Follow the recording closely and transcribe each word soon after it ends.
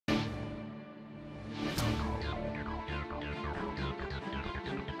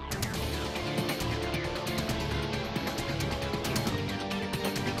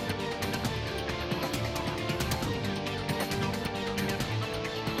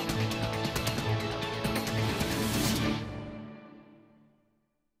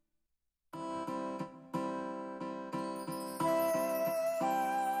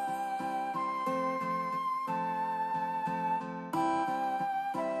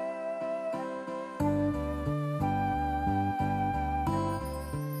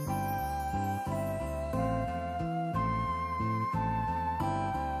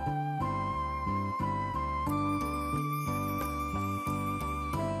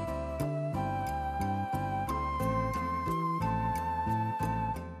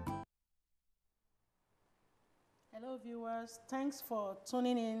viewers. Thanks for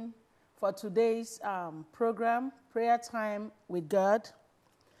tuning in for today's program, Prayer Time with God.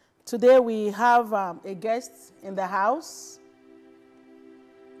 Today we have a guest in the house.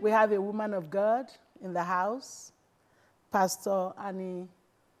 We have a woman of God in the house, Pastor Annie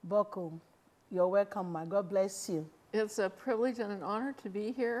Boko. You're welcome, ma. God bless you. It's a privilege and an honor to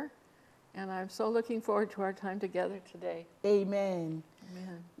be here, and I'm so looking forward to our time together today. Amen.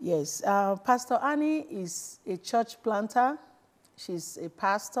 Amen. Yes, Pastor Annie is a church planter. She's a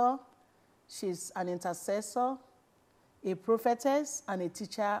pastor. She's an intercessor, a prophetess, and a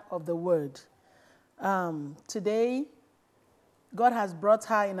teacher of the word. Today, God has brought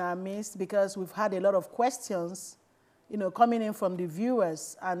her in our midst because we've had a lot of questions, coming in from the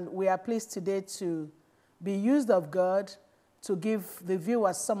viewers, and we are pleased today to be used of God to give the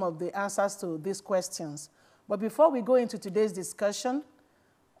viewers some of the answers to these questions. But before we go into today's discussion,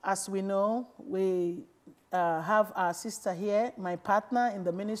 as we know, we have our sister here, my partner in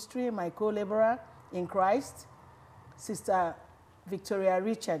the ministry, my co-laborer in Christ, Sister Victoria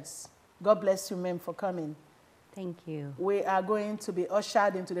Richards. God bless you, ma'am, for coming. Thank you. We are going to be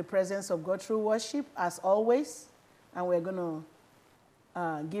ushered into the presence of God through worship, as always, and we're going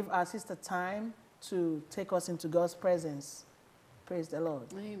to give our sister time to take us into God's presence. Praise the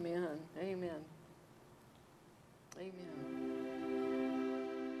Lord. Amen. Amen. Amen.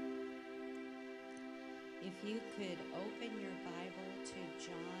 If you could open your Bible to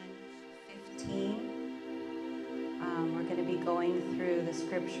John 15. We're going to be going through the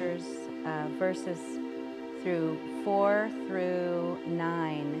scriptures, verses through 4 through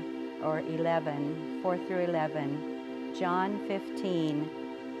 9, or 11, 4 through 11. John 15.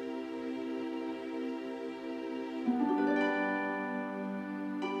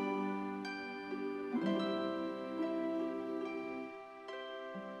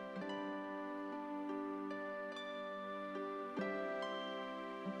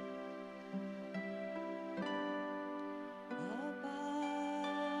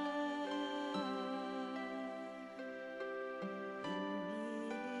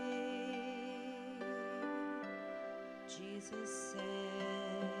 Jesus said,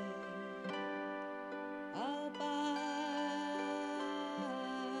 abide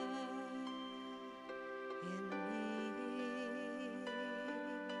in me,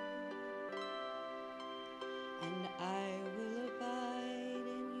 and I will abide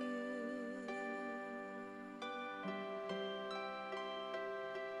in you.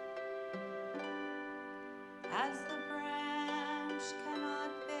 As the branch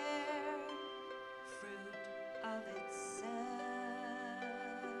cannot bear fruit of itself,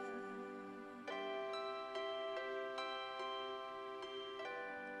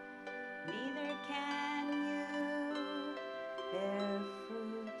 neither can you bear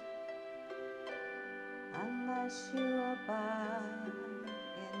fruit unless you abide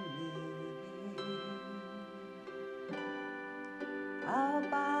in me.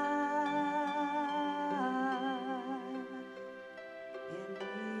 Abide in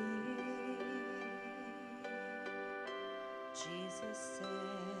me. Jesus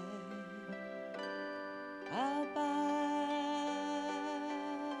said, abide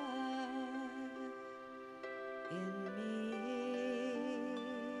in me,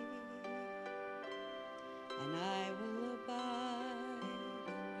 and I will abide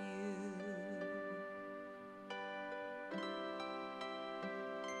in you.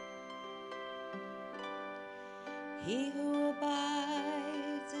 He who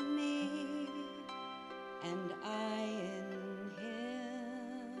abides in me, and I in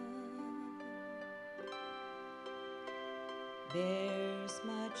him, bears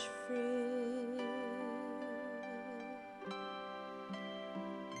much fruit,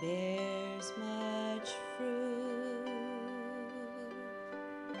 bears much fruit.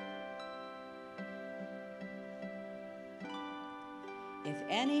 If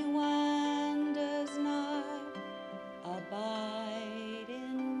anyone does not abide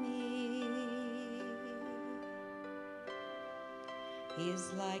in me,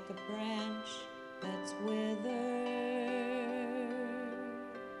 he's like a branch that's withered,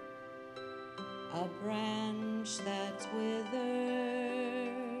 a branch that's withered.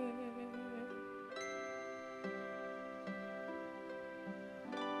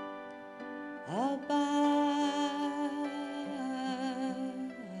 Abide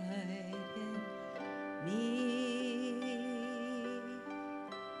in me,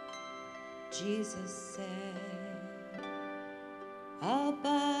 Jesus said,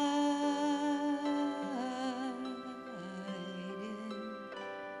 abide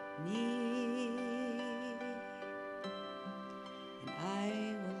in me, and I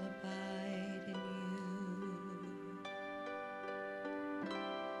will abide in you.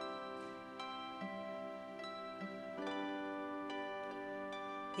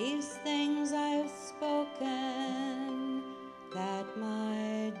 These things I've spoken, that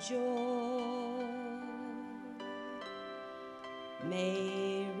my joy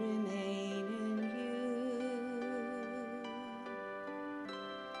may remain in you,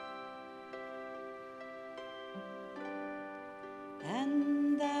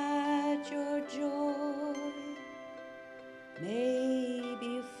 and that your joy may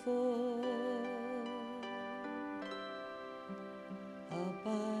be full.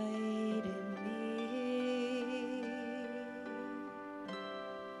 Abide in me,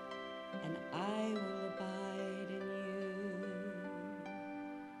 and I will abide in you.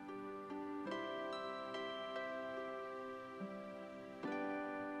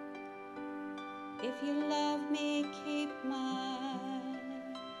 If you love me, keep my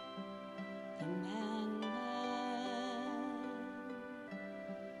commandments,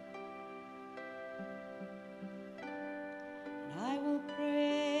 and I will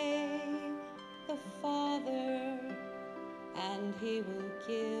pray the Father, and He will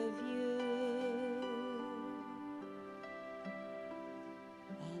give you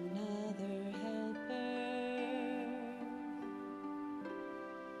another helper,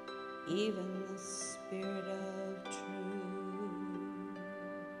 even the Spirit of truth.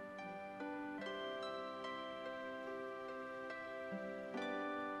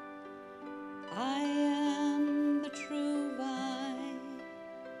 I am the true vine,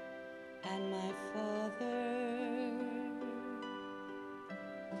 and my Father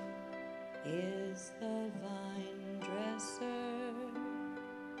is the vine dresser.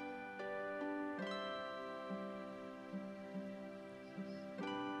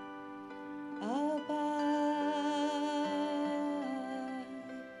 Abide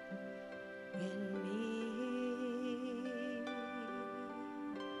in me.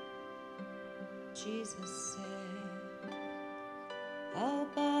 Jesus said,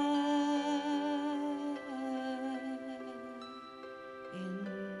 abide in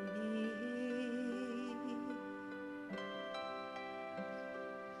me.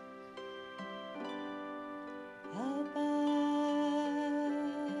 Abide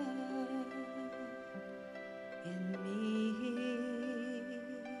in me,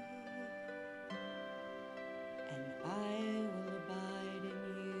 and I will abide in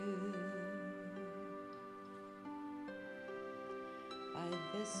you. By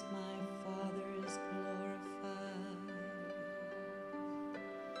this my Father is glorified,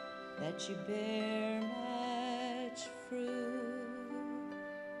 that you bear much fruit.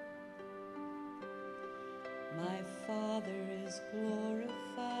 My Father is glorified,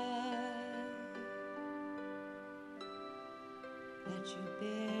 that you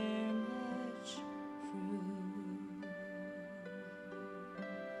bear much fruit.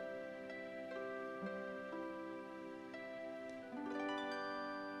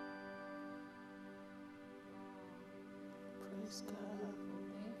 Praise God.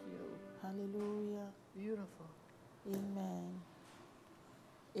 Thank you. Hallelujah. Beautiful. Amen.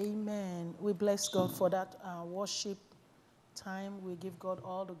 Amen. We bless God for that worship time. We give God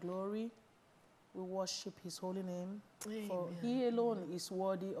all the glory. We worship His holy name. For Amen. He alone is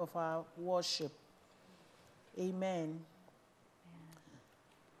worthy of our worship. Amen.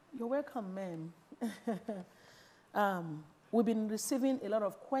 You're welcome, ma'am. We've been receiving a lot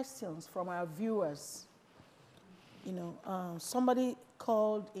of questions from our viewers. You know, somebody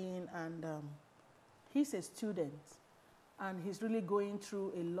called in and he's a student and he's really going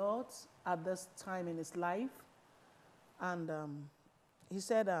through a lot at this time in his life. And he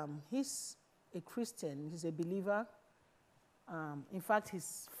said he's a Christian, he's a believer. In fact,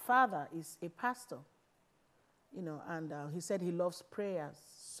 his father is a pastor, you know, and he said he loves prayers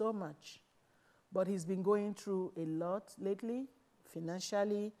so much. But he's been going through a lot lately,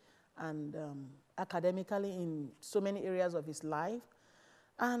 financially and academically in so many areas of his life.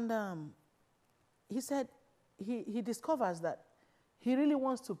 And he said he discovers that he really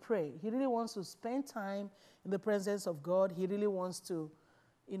wants to pray. He really wants to spend time in the presence of God. He really wants to,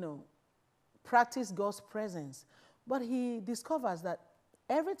 you know, practice God's presence. But he discovers that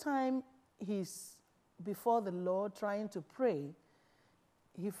every time he's before the Lord trying to pray,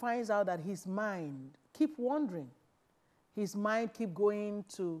 he finds out that his mind keep wandering. His mind keep going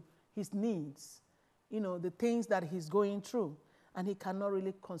to his needs, you know, the things that he's going through, and he cannot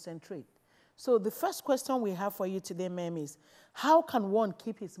really concentrate. So the first question we have for you today, ma'am, is how can one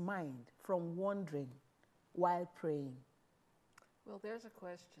keep his mind from wandering while praying? Well, there's a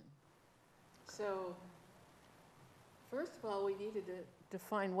question. So, first of all, we needed to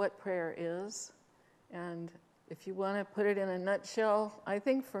define what prayer is. And if you want to put it in a nutshell, I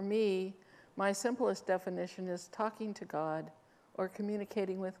think for me, my simplest definition is talking to God or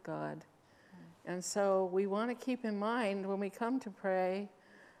communicating with God. And so we want to keep in mind when we come to pray,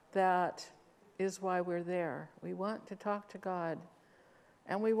 that is why we're there. We want to talk to God,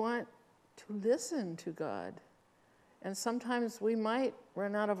 and we want to listen to God. And sometimes we might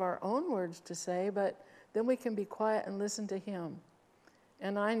run out of our own words to say, but then we can be quiet and listen to Him.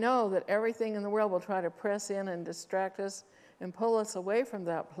 And I know that everything in the world will try to press in and distract us and pull us away from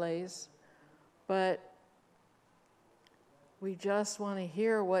that place, but we just want to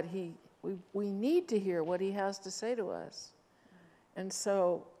hear what we need to hear what He has to say to us. And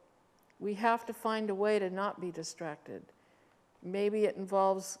so we have to find a way to not be distracted. Maybe it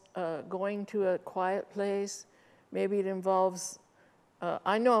involves going to a quiet place. Maybe it involves,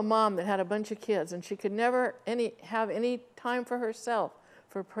 I know a mom that had a bunch of kids, and she could never have any time for herself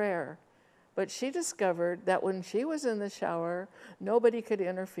for prayer. But she discovered that when she was in the shower, nobody could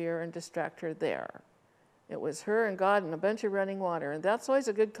interfere and distract her there. It was her and God and a bunch of running water, and that's always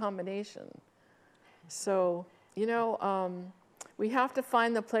a good combination. So, we have to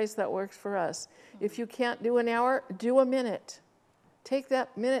find the place that works for us. If you can't do an hour, do a minute. Take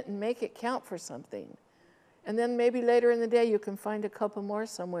that minute and make it count for something. And then maybe later in the day you can find a couple more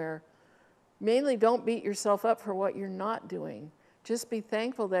somewhere. Mainly don't beat yourself up for what you're not doing. Just be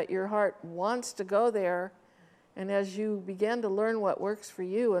thankful that your heart wants to go there. And as you begin to learn what works for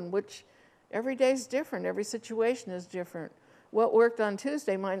you, and which every day is different, every situation is different. What worked on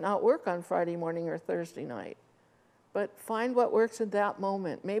Tuesday might not work on Friday morning or Thursday night. But find what works in that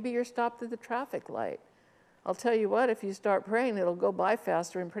moment. Maybe you're stopped at the traffic light. I'll tell you what, if you start praying, it'll go by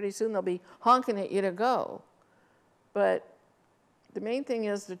faster, and pretty soon they'll be honking at you to go. But the main thing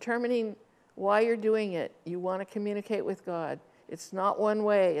is determining why you're doing it. You want to communicate with God. It's not one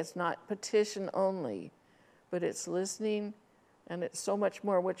way. It's not petition only. But it's listening, and it's so much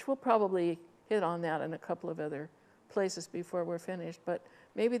more, which we'll probably hit on that in a couple of other places before we're finished. But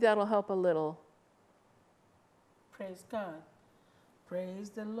maybe that'll help a little. Praise God. Praise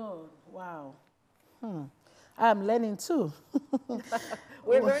the Lord. Wow. I'm learning too.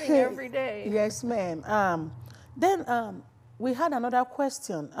 We're learning every day. Yes, ma'am. Then we had another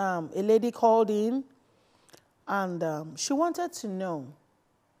question. A lady called in, and she wanted to know,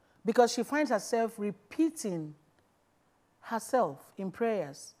 because she finds herself repeating herself in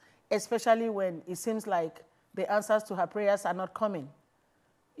prayers, especially when it seems like the answers to her prayers are not coming.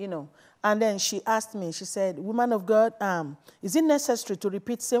 And then she asked me, she said, "Woman of God, is it necessary to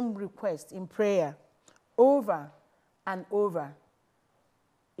repeat same request in prayer over and over?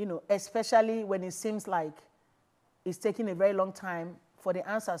 Especially when it seems like it's taking a very long time for the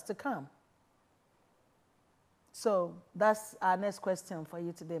answers to come." So that's our next question for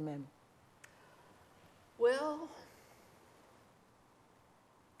you today, ma'am. Well,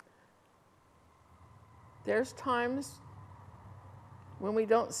 there's times when we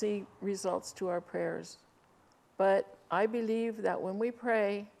don't see results to our prayers. But I believe that when we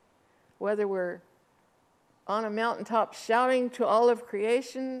pray, whether we're on a mountaintop shouting to all of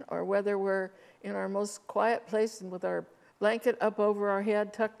creation, or whether we're in our most quiet place and with our blanket up over our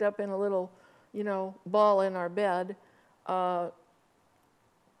head, tucked up in a little, ball in our bed, we're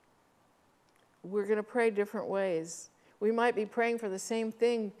going to pray different ways. We might be praying for the same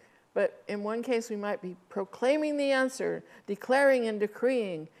thing, but in one case we might be proclaiming the answer, declaring and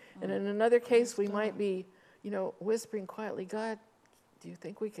decreeing. And in another case we might be, whispering quietly, "God, do you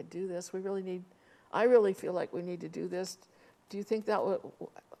think we could do this? I really feel like we need to do this. Do you think that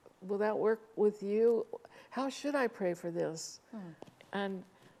will that work with you? How should I pray for this?" And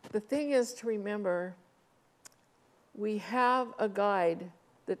the thing is to remember, we have a guide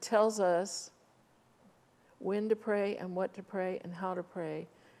that tells us when to pray and what to pray and how to pray.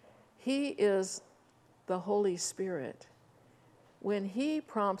 He is the Holy Spirit. When He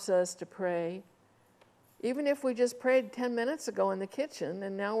prompts us to pray, even if we just prayed 10 minutes ago in the kitchen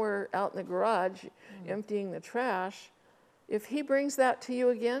and now we're out in the garage emptying the trash, if He brings that to you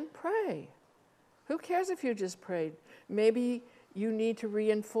again, pray. Who cares if you just prayed? Maybe you need to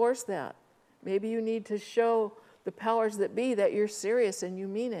reinforce that. Maybe you need to show the powers that be that you're serious and you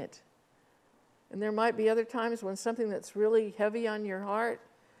mean it. And there might be other times when something that's really heavy on your heart,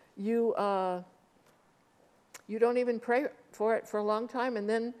 you don't even pray for it for a long time, and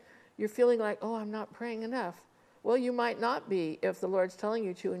then you're feeling like, "Oh, I'm not praying enough." Well, you might not be if the Lord's telling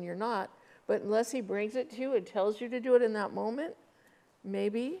you to and you're not, but unless He brings it to you and tells you to do it in that moment,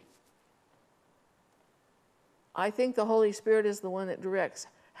 maybe. I think the Holy Spirit is the one that directs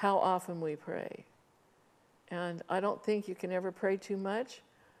how often we pray. And I don't think you can ever pray too much,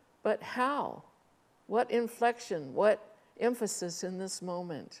 but how? What inflection, what emphasis in this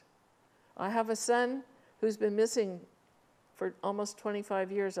moment? I have a son who's been missing for almost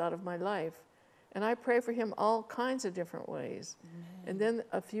 25 years out of my life. And I pray for him all kinds of different ways. And then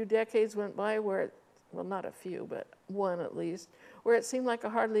a few decades went by where, well, not a few, but one at least, where it seemed like I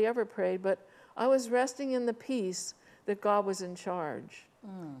hardly ever prayed, but I was resting in the peace that God was in charge.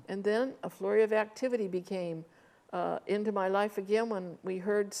 And then a flurry of activity became into my life again when we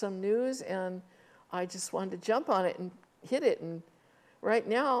heard some news, and I just wanted to jump on it and hit it. And right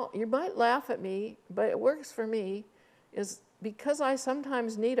now, you might laugh at me, but it works for me, is because I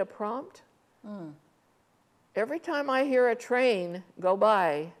sometimes need a prompt. Every time I hear a train go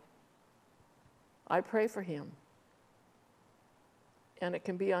by, I pray for him. And it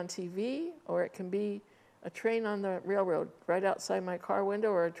can be on TV, or it can be a train on the railroad right outside my car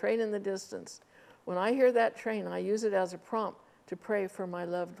window, or a train in the distance. When I hear that train, I use it as a prompt to pray for my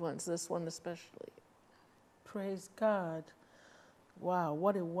loved ones, this one especially. Praise God. Wow,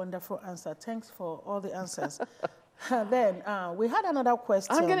 what a wonderful answer. Thanks for all the answers. Then we had another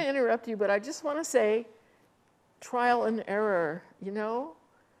question. I'm going to interrupt you, but I just want to say trial and error, you know?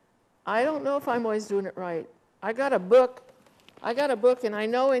 I don't know if I'm always doing it right. I got a book, and I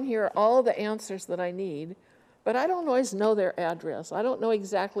know in here all the answers that I need, but I don't always know their address. I don't know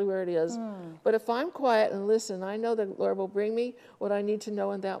exactly where it is. But if I'm quiet and listen, I know the Lord will bring me what I need to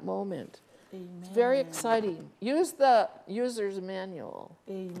know in that moment. Amen. It's very exciting. Use the user's manual.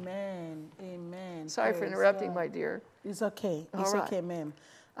 Amen. Amen. Sorry for interrupting, my dear. It's okay. It's All right. okay, ma'am.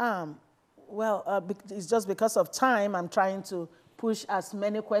 It's just because of time, I'm trying to push as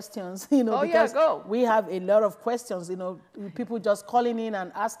many questions, you know, Oh, yeah, because go. we have a lot of questions, you know, people just calling in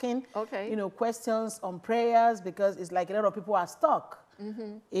and asking, Okay. you know, questions on prayers, because it's like a lot of people are stuck.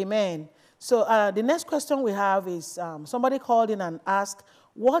 Amen. So the next question we have is somebody called in and asked,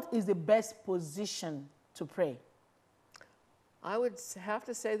 what is the best position to pray? I would have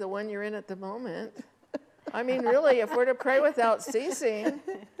to say the one you're in at the moment. I mean, really, if we're to pray without ceasing,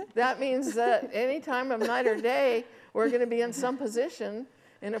 that means that any time of night or day, we're going to be in some position.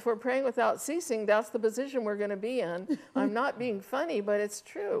 And if we're praying without ceasing, that's the position we're going to be in. I'm not being funny, but it's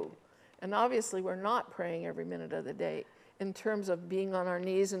true. And obviously, we're not praying every minute of the day in terms of being on our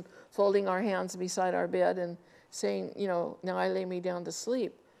knees and folding our hands beside our bed and saying, you know, now I lay me down to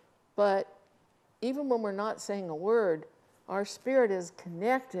sleep. But even when we're not saying a word, our spirit is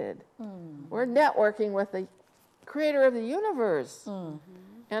connected. We're networking with the creator of the universe.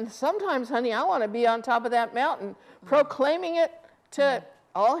 And sometimes, honey, I want to be on top of that mountain, proclaiming it to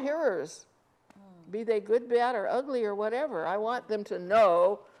all hearers, be they good, bad, or ugly, or whatever. I want them to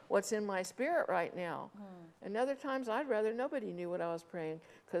know what's in my spirit right now. And other times, I'd rather nobody knew what I was praying,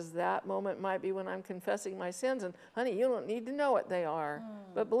 because that moment might be when I'm confessing my sins. And, honey, you don't need to know what they are.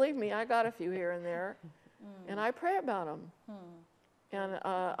 But believe me, I got a few here and there. And I pray about them. And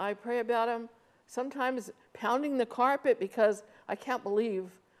I pray about them sometimes pounding the carpet because I can't believe.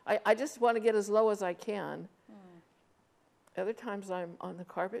 I just want to get as low as I can. Other times I'm on the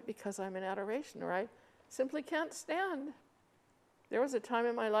carpet because I'm in adoration, or I simply can't stand. There was a time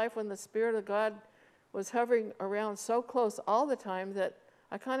in my life when the Spirit of God was hovering around so close all the time that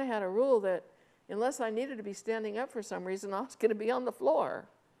I kind of had a rule that unless I needed to be standing up for some reason, I was going to be on the floor.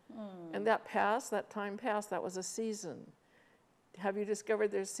 And that time passed, that was a season. Have you discovered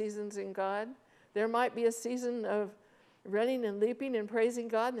there's seasons in God? There might be a season of running and leaping and praising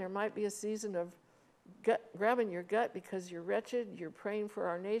God, and there might be a season of grabbing your gut because you're wretched, you're praying for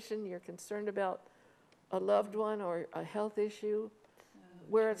our nation, you're concerned about a loved one or a health issue,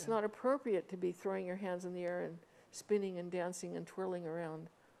 where it's not appropriate to be throwing your hands in the air and spinning and dancing and twirling around.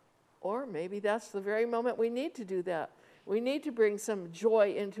 Or maybe that's the very moment we need to do that. We need to bring some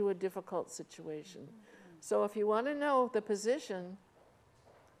joy into a difficult situation. So if you want to know the position,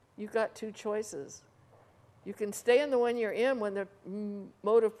 you've got two choices. You can stay in the one you're in when the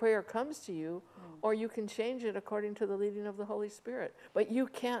mode of prayer comes to you, or you can change it according to the leading of the Holy Spirit. But you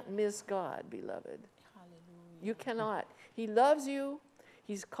can't miss God, beloved. Hallelujah. You cannot. He loves you.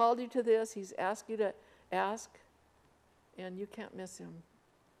 He's called you to this. He's asked you to ask, and you can't miss him.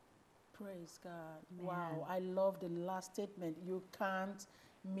 Praise God. Man. Wow, I love the last statement. You can't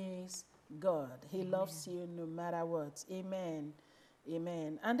miss God. He loves you no matter what. Amen.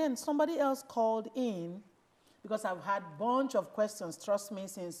 Amen. And then somebody else called in, because I've had a bunch of questions. Trust me,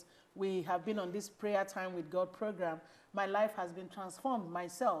 since we have been on this prayer time with God program, my life has been transformed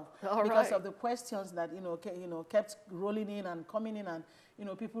myself because of the questions that kept rolling in and coming in, and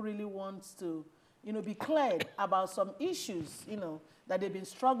people really want to be cleared about some issues that they've been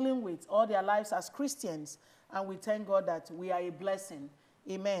struggling with all their lives as Christians, and we thank God that we are a blessing.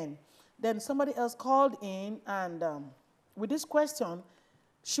 Amen. Then somebody else called in, and with this question,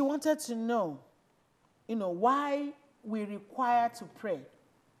 she wanted to know, why we require to pray?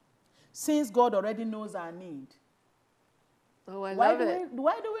 Since God already knows our need. Oh, I love it.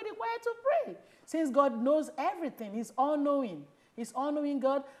 Why do we require to pray? Since God knows everything, He's all-knowing. He's all-knowing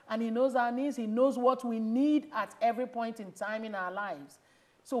God, and He knows our needs. He knows what we need at every point in time in our lives.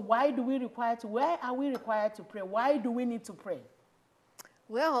 So why are we required to pray? Why do we need to pray?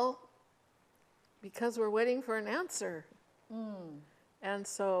 Well, because we're waiting for an answer. And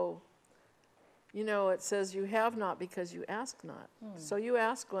so, you know, it says you have not because you ask not. So you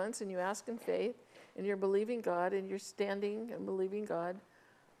ask once, and you ask in faith, and you're believing God, and you're standing and believing God.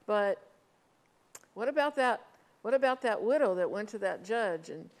 But what about that widow that went to that judge,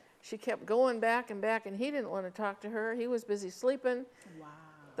 and she kept going back, and he didn't want to talk to her. He was busy sleeping. Wow.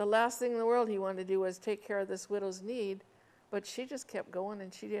 The last thing in the world he wanted to do was take care of this widow's need. But she just kept going,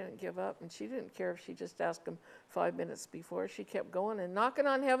 and she didn't give up, and she didn't care if she just asked him 5 minutes before. She kept going and knocking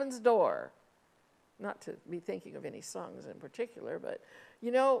on heaven's door. Not to be thinking of any songs in particular, but,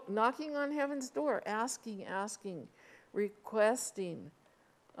 you know, knocking on heaven's door, asking, requesting,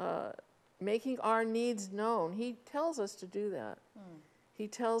 making our needs known. He tells us to do that. He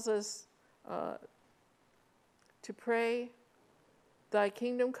tells us to pray, thy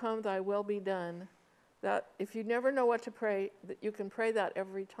kingdom come, thy will be done. That if you never know what to pray, that you can pray that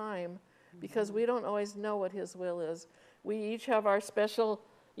every time, because we don't always know what His will is. We each have our special,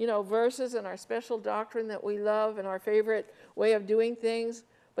 you know, verses and our special doctrine that we love and our favorite way of doing things.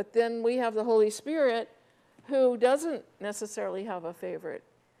 But then we have the Holy Spirit, who doesn't necessarily have a favorite.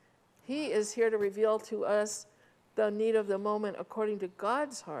 He is here to reveal to us the need of the moment according to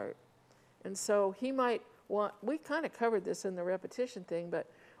God's heart. And so He might want, we kind of covered this in the repetition thing, but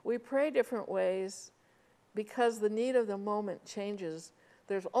we pray different ways because the need of the moment changes.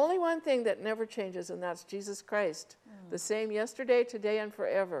 There's only one thing that never changes, and that's Jesus Christ, the same yesterday, today, and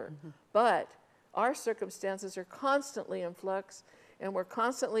forever. But our circumstances are constantly in flux, and we're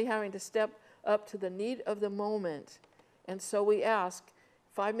constantly having to step up to the need of the moment. And so we ask,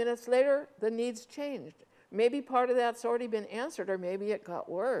 5 minutes later, the need's changed. Maybe part of that's already been answered, or maybe it got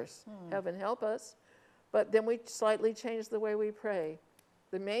worse. Heaven help us. But then we slightly change the way we pray.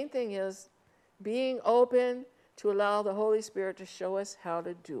 The main thing is being open to allow the Holy Spirit to show us how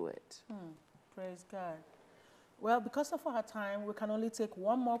to do it. Praise God. Well, because of our time, we can only take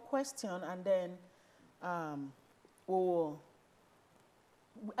one more question, and then I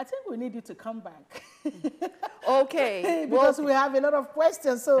think we need you to come back. Okay. Because we have a lot of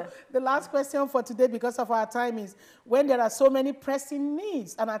questions. So the last question for today, because of our time, is when there are so many pressing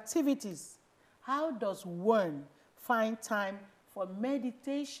needs and activities, how does one find time for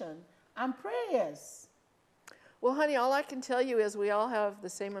meditation and prayers? Well, honey, all I can tell you is we all have the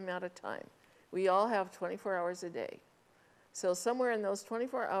same amount of time. We all have 24 hours a day. So somewhere in those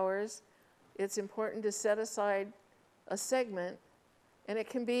 24 hours, it's important to set aside a segment, and it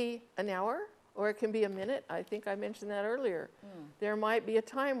can be an hour or it can be a minute. I think I mentioned that earlier. There might be a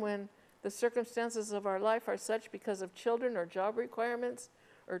time when the circumstances of our life are such because of children or job requirements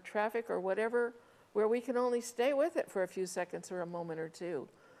or traffic or whatever, where we can only stay with it for a few seconds or a moment or two.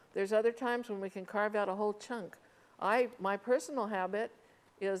 There's other times when we can carve out a whole chunk. My personal habit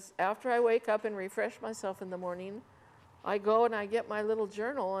is after I wake up and refresh myself in the morning, I go and I get my little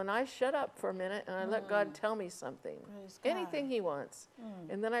journal and I shut up for a minute and I let God tell me something, anything He wants,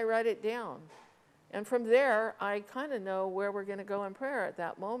 and then I write it down. And from there, I kind of know where we're going to go in prayer at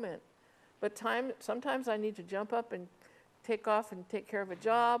that moment. But sometimes I need to jump up and take off and take care of a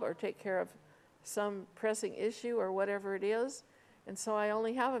job or take care of some pressing issue or whatever it is. And so I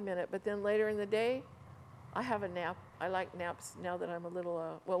only have a minute. But then later in the day, I have a nap. I like naps now that I'm a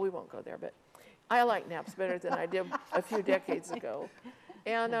little, well, we won't go there, but I like naps better than I did a few decades ago.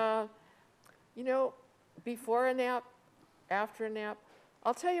 And, you know, before a nap, after a nap,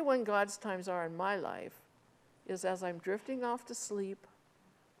 I'll tell you when God's times are in my life is as I'm drifting off to sleep.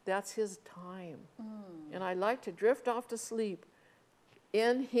 That's His time. And I like to drift off to sleep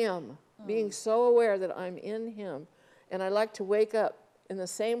in Him, being so aware that I'm in Him. And I like to wake up in the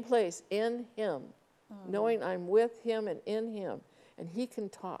same place in Him, knowing I'm with Him and in Him, and He can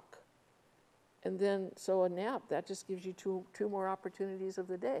talk. And then, so a nap, that just gives you two more opportunities of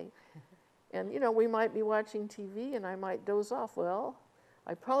the day. And, you know, we might be watching TV and I might doze off. Well,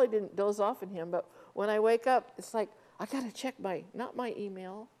 I probably didn't doze off in Him, but when I wake up, it's like, I got to check not my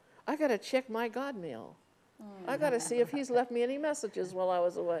email, I got to check my God mail. I got to see if He's left me any messages while I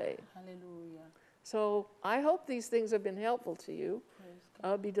was away. Hallelujah. So I hope these things have been helpful to you.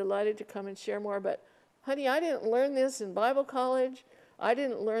 I'll be delighted to come and share more. But, honey, I didn't learn this in Bible college. I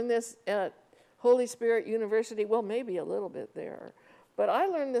didn't learn this at Holy Spirit University. Well, maybe a little bit there. But I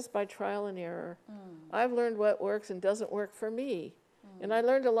learned this by trial and error. I've learned what works and doesn't work for me. And I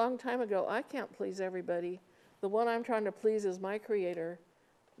learned a long time ago, I can't please everybody. The one I'm trying to please is my Creator,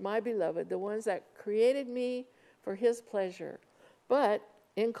 my beloved, the ones that created me for His pleasure. But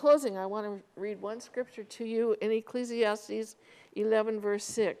in closing, I want to read one scripture to you in Ecclesiastes 11, verse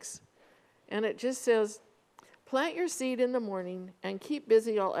 6. And it just says, "Plant your seed in the morning and keep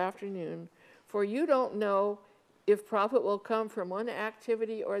busy all afternoon, for you don't know if profit will come from one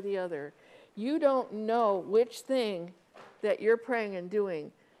activity or the other." You don't know which thing that you're praying and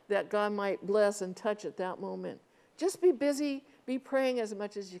doing that God might bless and touch at that moment. Just be busy, be praying as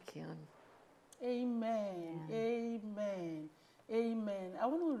much as you can. Amen. Amen. Amen. I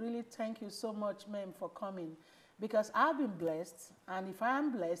want to really thank you so much, ma'am, for coming, because I've been blessed, and if I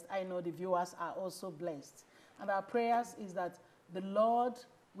am blessed, I know the viewers are also blessed. And our prayers is that the Lord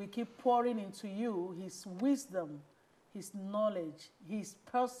will keep pouring into you His wisdom, His knowledge, His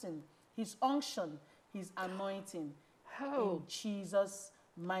person, His unction, His anointing. Oh. In Jesus'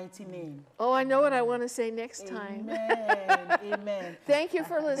 mighty name. Oh, I know what I want to say next time. Amen. Amen. Thank you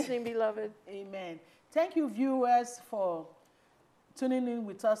for listening, beloved. Amen. Thank you, viewers, for tuning in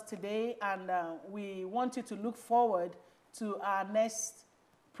with us today. And we want you to look forward to our next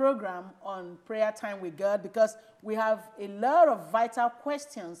program on Prayer Time with God, because we have a lot of vital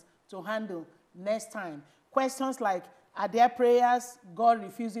questions to handle next time. Questions like, are there prayers God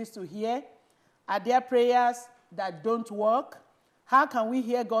refuses to hear? Are there prayers that don't work? How can we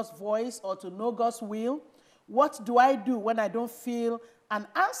hear God's voice or to know God's will? What do I do when I don't feel an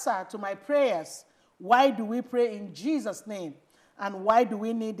answer to my prayers? Why do we pray in Jesus' name? And why do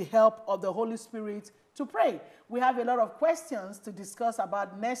we need the help of the Holy Spirit to pray? We have a lot of questions to discuss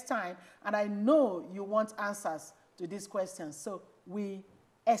about next time, and I know you want answers to these questions. So we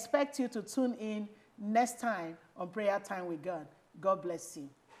expect you to tune in next time on Prayer Time with God. God bless you.